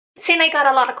Since I got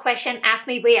a lot of questions, ask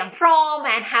me where I'm from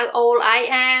and how old I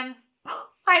am.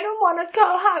 I don't want to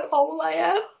tell how old I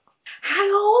am. How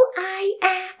old I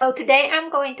am. So today I'm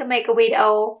going to make a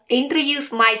video,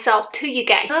 introduce myself to you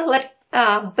guys. Let's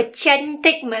បញ្ចេញ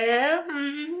តិចមើល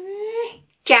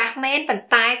ចាស់មែនប៉ុន្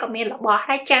តែក៏មានរបស់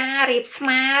ដែរចារៀបស្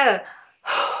មើ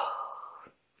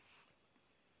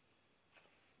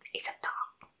It's a dog.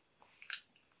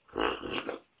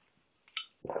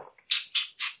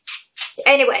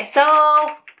 Anyway, so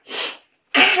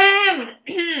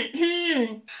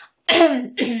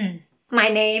my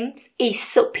name is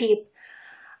Supip.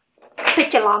 ទៅ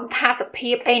ច្រឡំថាសុ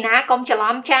ភាពអីណាកុំច្រ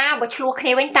ឡំចាបើឆ្លោះគ្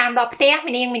នាវិញតាមដល់ផ្ទះ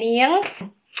មីនាង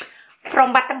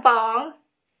From Battambang.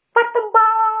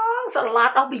 Battambang's a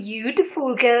lot of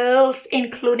beautiful girls,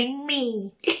 including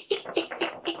me.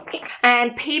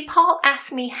 And people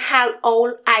ask me how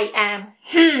old I am.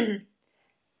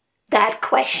 That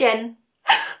question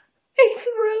is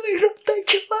really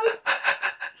ridiculous.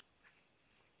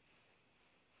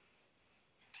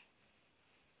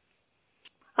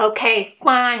 Okay,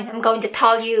 fine. I'm going to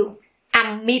tell you.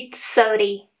 I'm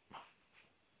mid-30.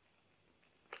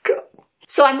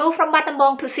 So I moved from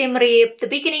Battambang to Siem Reap the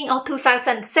beginning of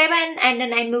 2007, and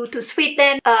then I moved to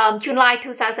Sweden July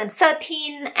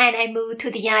 2013, and I moved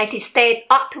to the United States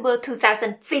October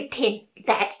 2015.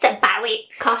 That's about it,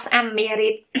 cause I'm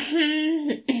married.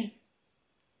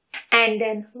 And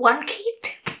then one kid.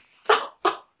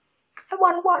 I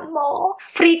want one more.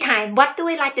 Free time. What do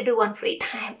I like to do on free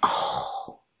time?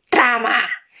 Oh, drama.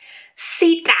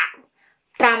 See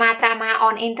drama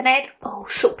on internet. Oh,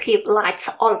 so people likes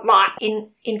a lot.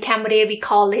 In Cambodia we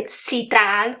call it see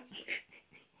drama.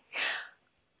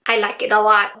 I like it a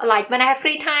lot. Like when I have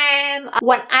free time,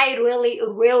 when I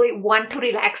really want to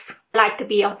relax, I like to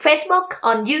be on Facebook,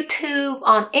 on YouTube,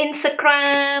 on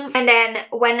Instagram. And then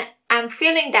when I'm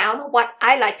feeling down, what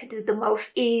I like to do the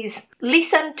most is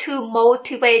listen to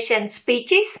motivation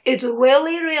speeches. It's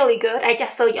really good. I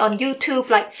just search on YouTube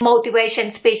like motivation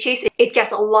speeches. It's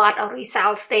just a lot of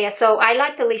results there. So I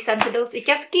like to listen to those. It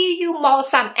just gives you more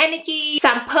some energy,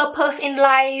 some purpose in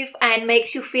life, and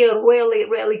makes you feel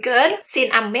really good.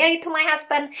 Since I'm married to my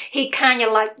husband, he kind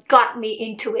of like got me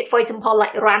into it. For example,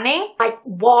 like running, like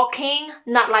walking,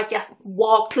 not like just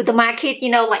walk to the market, you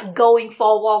know, like going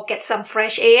for a walk, get some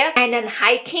fresh air. And then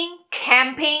hiking,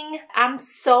 camping. I'm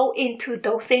so into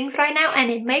those things right now, and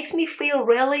it makes me feel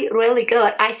really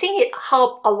good. I think it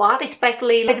helped a lot,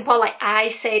 especially for example, like I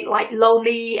said, like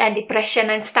lonely and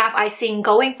depression and stuff. I think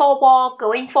going for a walk,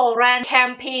 going for a run,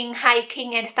 camping,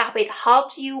 hiking and stuff, it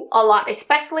helps you a lot.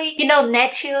 Especially, you know,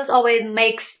 nature always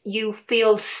makes you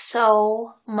feel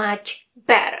so much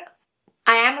better.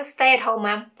 I am a stay-at-home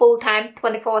mom, full-time,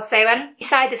 24/7.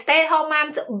 Besides the stay-at-home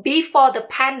moms, before the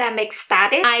pandemic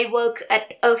started, I worked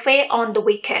at a fair on the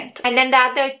weekend. And then the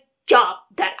other job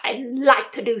that I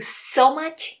like to do so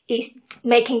much is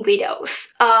making videos.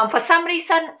 For some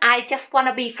reason, I just want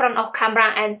to be in front of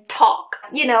camera and talk.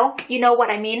 You know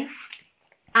what I mean?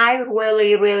 I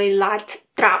really like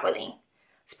traveling.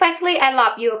 Especially, I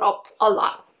love Europe a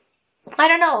lot. I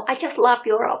don't know, I just love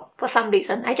Europe for some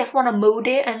reason. I just want to move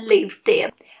there and live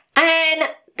there. And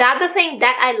the other thing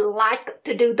that I like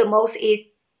to do the most is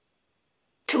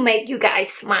to make you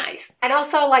guys smile. And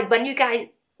also like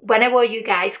whenever you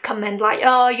guys comment like,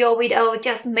 oh, your video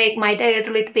just make my days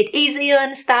a little bit easier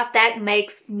and stuff, that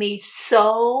makes me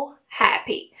so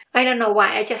happy. I don't know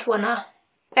why, I just wanna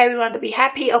everyone to be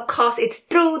happy. Of course, it's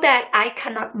true that I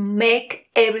cannot make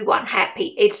everyone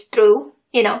happy. It's true,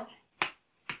 you know.